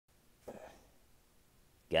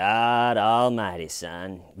God almighty,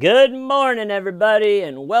 son. Good morning, everybody,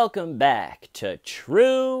 and welcome back to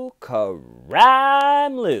True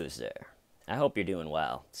Crime Loser. I hope you're doing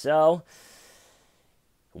well. So,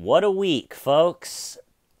 what a week, folks.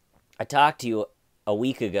 I talked to you a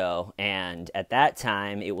week ago, and at that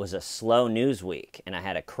time, it was a slow news week, and I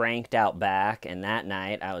had a cranked out back, and that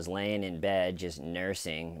night, I was laying in bed just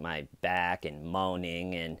nursing my back and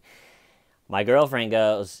moaning, and my girlfriend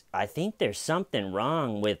goes, I think there's something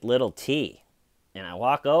wrong with little T. And I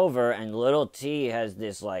walk over, and little T has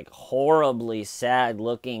this, like, horribly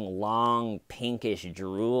sad-looking, long, pinkish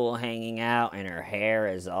drool hanging out, and her hair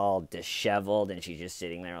is all disheveled, and she's just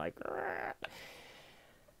sitting there like, "Rrr."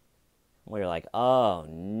 We were like, oh,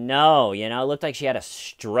 no. You know, it looked like she had a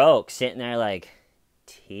stroke, sitting there like,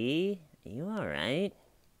 T, are you all right?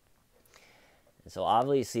 And so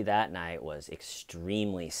obviously that night was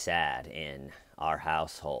extremely sad in our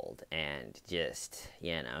household, and just,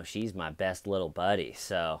 you know, she's my best little buddy,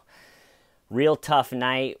 so real tough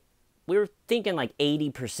night. We were thinking like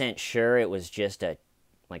 80% sure it was just a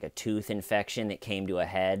tooth infection that came to a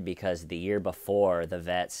head, because the year before the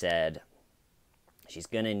vet said she's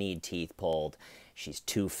gonna need teeth pulled. She's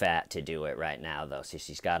too fat to do it right now though, so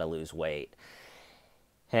she's got to lose weight.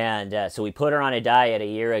 And so we put her on a diet a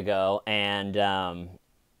year ago, and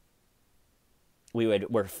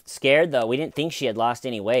we're scared, though. We didn't think she had lost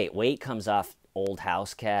any weight. Weight comes off old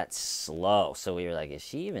house cat slow. So we were like, is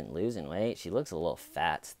she even losing weight? She looks a little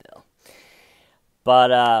fat still.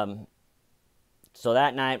 But so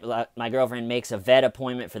that night, my girlfriend makes a vet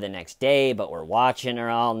appointment for the next day, but we're watching her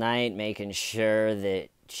all night, making sure that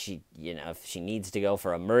she, you know, if she needs to go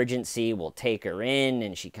for emergency, we'll take her in.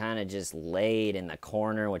 And she kind of just laid in the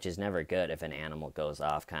corner, which is never good if an animal goes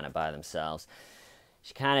off kind of by themselves.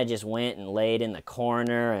 She kind of just went and laid in the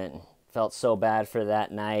corner, and felt so bad for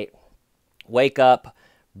that night. Wake up,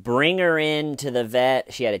 bring her in to the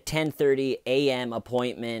vet. She had a 10:30 a.m.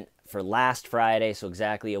 appointment for last Friday, so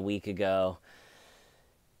exactly a week ago.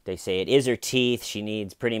 They say it is her teeth. She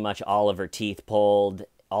needs pretty much all of her teeth pulled.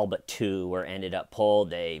 All but two were ended up pulled.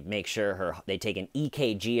 They make sure they take an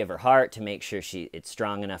EKG of her heart to make sure it's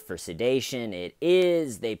strong enough for sedation. It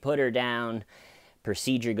is. They put her down.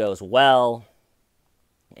 Procedure goes well,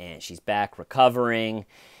 and she's back recovering.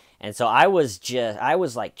 And so I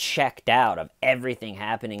was like checked out of everything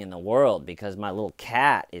happening in the world, because my little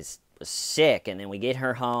cat was sick. And then we get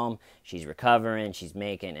her home, she's recovering,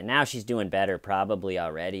 and now she's doing better probably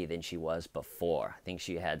already than she was before. I think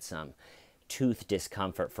she had some tooth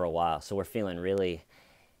discomfort for a while, so we're feeling really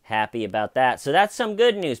happy about that. So that's some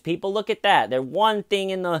good news, people. Look at that. There's one thing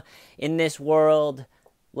in this world.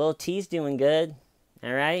 Little T's doing good.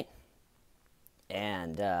 All right.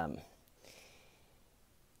 And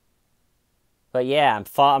but yeah,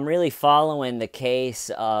 I'm really following the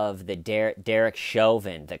case of the Derek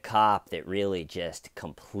Chauvin, the cop that really just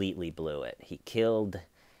completely blew it. He killed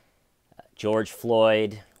George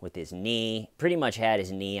Floyd with his knee, pretty much had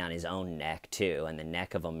his knee on his own neck too, and the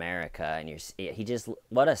neck of America. And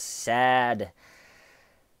what a sad,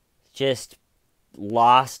 just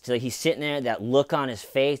lost. He's sitting there, that look on his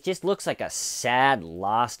face just looks like a sad,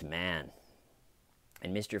 lost man.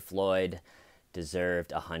 And Mr. Floyd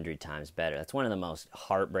deserved 100 times better. That's one of the most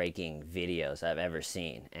heartbreaking videos I've ever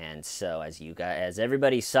seen. And so as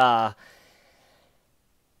everybody saw,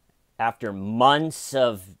 after months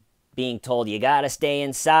of being told you gotta stay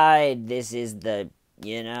inside, this is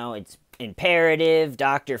it's imperative.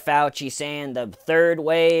 Dr. Fauci saying the third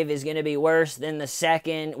wave is gonna be worse than the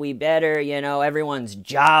second. We better, everyone's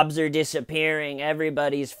jobs are disappearing.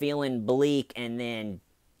 Everybody's feeling bleak. And then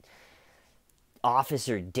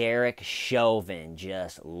Officer Derek Chauvin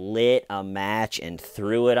just lit a match and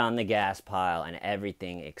threw it on the gas pile, and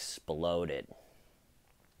everything exploded.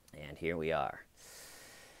 And here we are.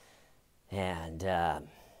 And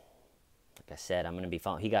like I said, I'm going to be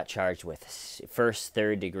following. He got charged with first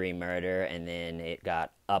third-degree murder, and then it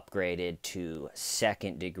got upgraded to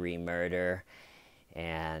second-degree murder.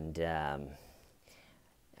 And I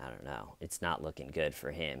don't know. It's not looking good for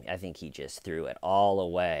him. I think he just threw it all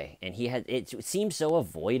away. And it seems so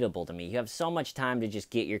avoidable to me. You have so much time to just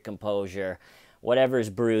get your composure. Whatever's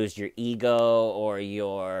bruised, your ego or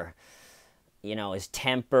your, his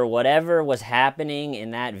temper, whatever was happening in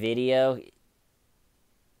that video,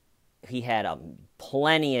 he had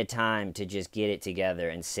plenty of time to just get it together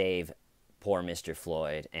and save poor Mr.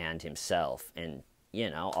 Floyd and himself. And,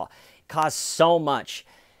 caused so much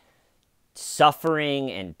suffering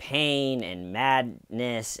and pain and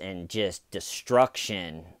madness and just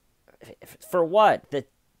destruction. For what?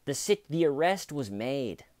 The arrest was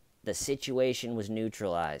made. The situation was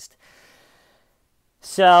neutralized.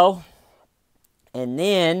 So, and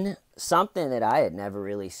then something that I had never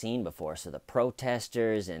really seen before. So the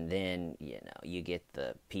protesters, and then, you get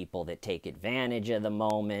the people that take advantage of the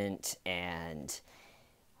moment,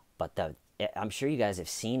 but I'm sure you guys have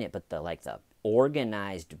seen it, but the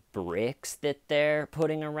organized bricks that they're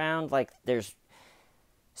putting around, like there's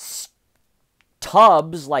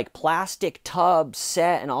tubs, like plastic tubs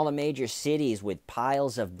set in all the major cities with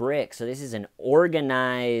piles of bricks. So this is an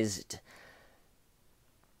organized,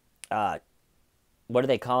 what are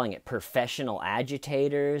they calling it? Professional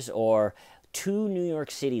agitators, or two New York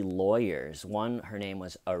City lawyers. One, her name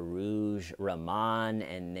was Aruj Rahman,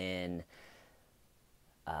 and then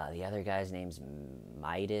the other guy's name's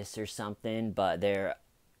Midas or something, but they're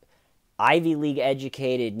Ivy League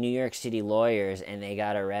educated New York City lawyers, and they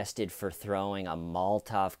got arrested for throwing a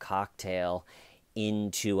Molotov cocktail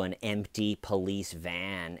into an empty police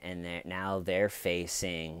van, and now they're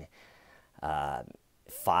facing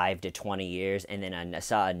 5 to 20 years. And then I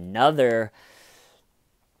saw another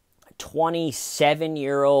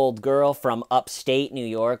 27-year-old girl from upstate New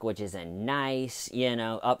York, which is a nice,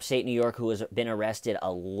 upstate New York, who has been arrested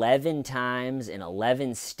 11 times in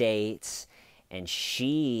 11 states. And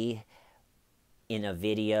she, in a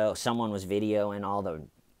video, someone was videoing all the,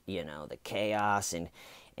 the chaos, and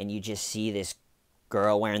you just see this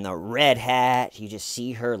girl wearing the red hat. You just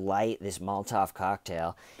see her light this Molotov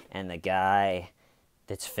cocktail, and the guy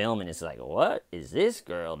that's filming is like, what is this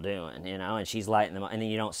girl doing? And she's lighting them up, and then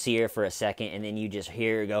you don't see her for a second, and then you just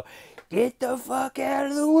hear her go, get the fuck out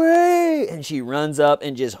of the way, and she runs up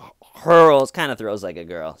and just hurls, kind of throws like a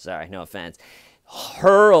girl, sorry, no offense,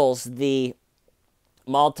 hurls the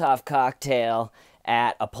Molotov cocktail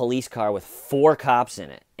at a police car with 4 cops in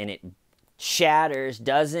it, and it shatters,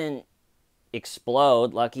 doesn't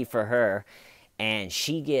explode, lucky for her, and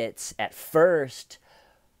she gets, at first,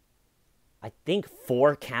 I think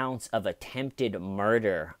 4 counts of attempted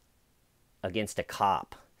murder against a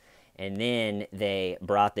cop. And then they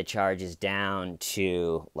brought the charges down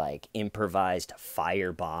to like improvised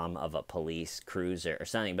firebomb of a police cruiser or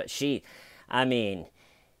something. But think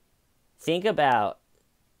about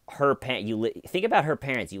her think about her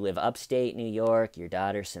parents. You live upstate New York, your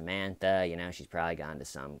daughter Samantha, she's probably gone to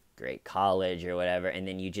some great college or whatever, and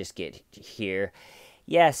then you just get here.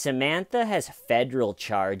 Yeah, Samantha has federal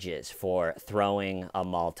charges for throwing a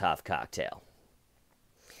Molotov cocktail.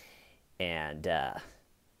 And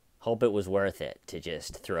hope it was worth it to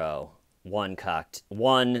just throw one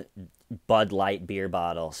Bud Light beer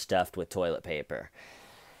bottle stuffed with toilet paper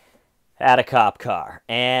at a cop car.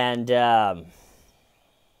 And I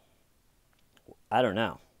don't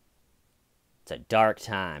know. It's a dark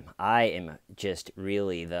time. I am just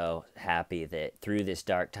really, though, happy that through this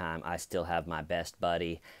dark time, I still have my best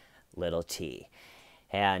buddy, Little T.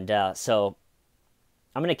 And so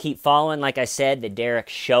I'm going to keep following, like I said, the Derek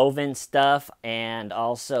Chauvin stuff, and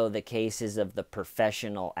also the cases of the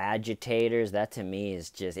professional agitators. That, to me,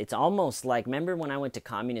 is just, it's almost like, remember when I went to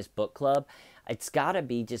Communist Book Club? It's got to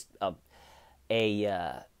be just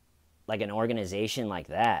like an organization like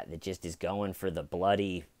that just is going for the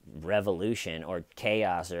bloody revolution or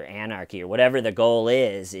chaos or anarchy or whatever the goal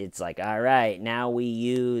is. It's like, all right, now we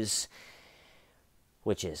use,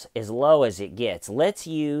 which is as low as it gets, let's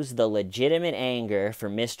use the legitimate anger for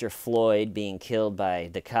Mr. Floyd being killed by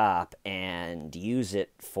the cop and use it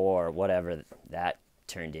for whatever that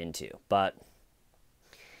turned into. But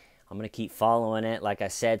I'm going to keep following it. Like I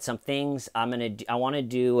said, some things I want to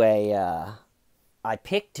do I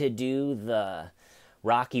picked to do the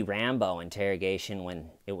Rocky Rambo interrogation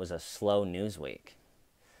when it was a slow news week.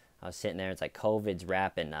 I was sitting there, it's like COVID's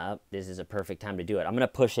wrapping up. This is a perfect time to do it. I'm going to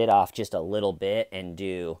push it off just a little bit and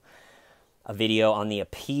do a video on the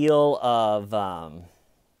appeal of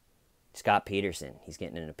Scott Peterson. He's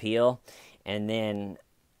getting an appeal. And then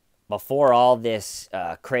before all this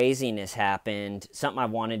craziness happened, something I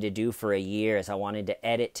wanted to do for a year is I wanted to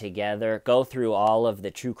edit together, go through all of the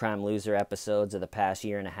True Crime Loser episodes of the past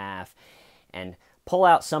year and a half, and pull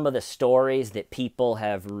out some of the stories that people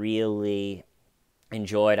have really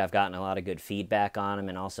enjoyed. I've gotten a lot of good feedback on them,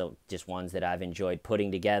 and also just ones that I've enjoyed putting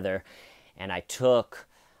together. And I took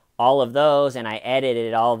all of those and I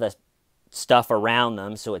edited all the stuff around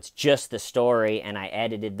them, so it's just the story, and I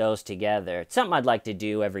edited those together. It's something I'd like to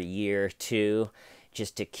do every year or two,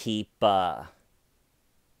 just to keep just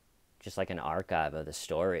like an archive of the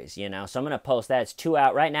stories, So I'm going to post that. It's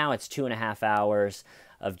right now it's 2.5 hours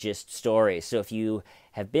of just stories. So if you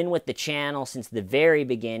have been with the channel since the very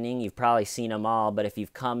beginning, you've probably seen them all. But if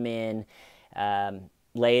you've come in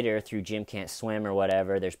later through Jim Can't Swim or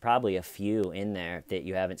whatever, there's probably a few in there that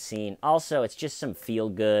you haven't seen. Also, it's just some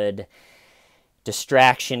feel-good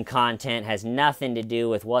distraction content, has nothing to do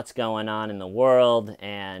with what's going on in the world.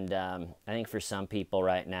 And I think for some people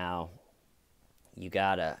right now, you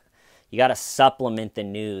gotta supplement the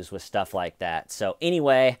news with stuff like that. So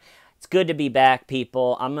anyway, it's good to be back,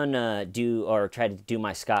 people. I'm gonna try to do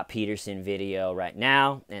my Scott Peterson video right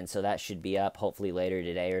now, and so that should be up hopefully later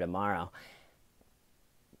today or tomorrow.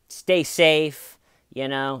 Stay safe, you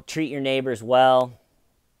know, treat your neighbors well.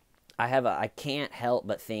 I can't help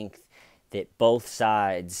but think that both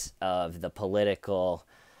sides of the political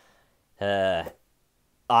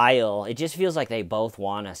aisle, it just feels like they both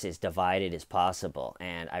want us as divided as possible,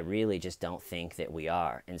 and I really just don't think that we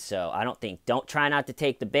are. And so don't try not to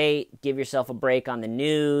take the bait. Give yourself a break on the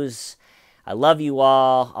news. I love you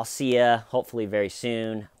all. I'll see ya hopefully very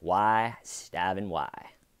soon. Why? Stavin' why.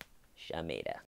 Shamita.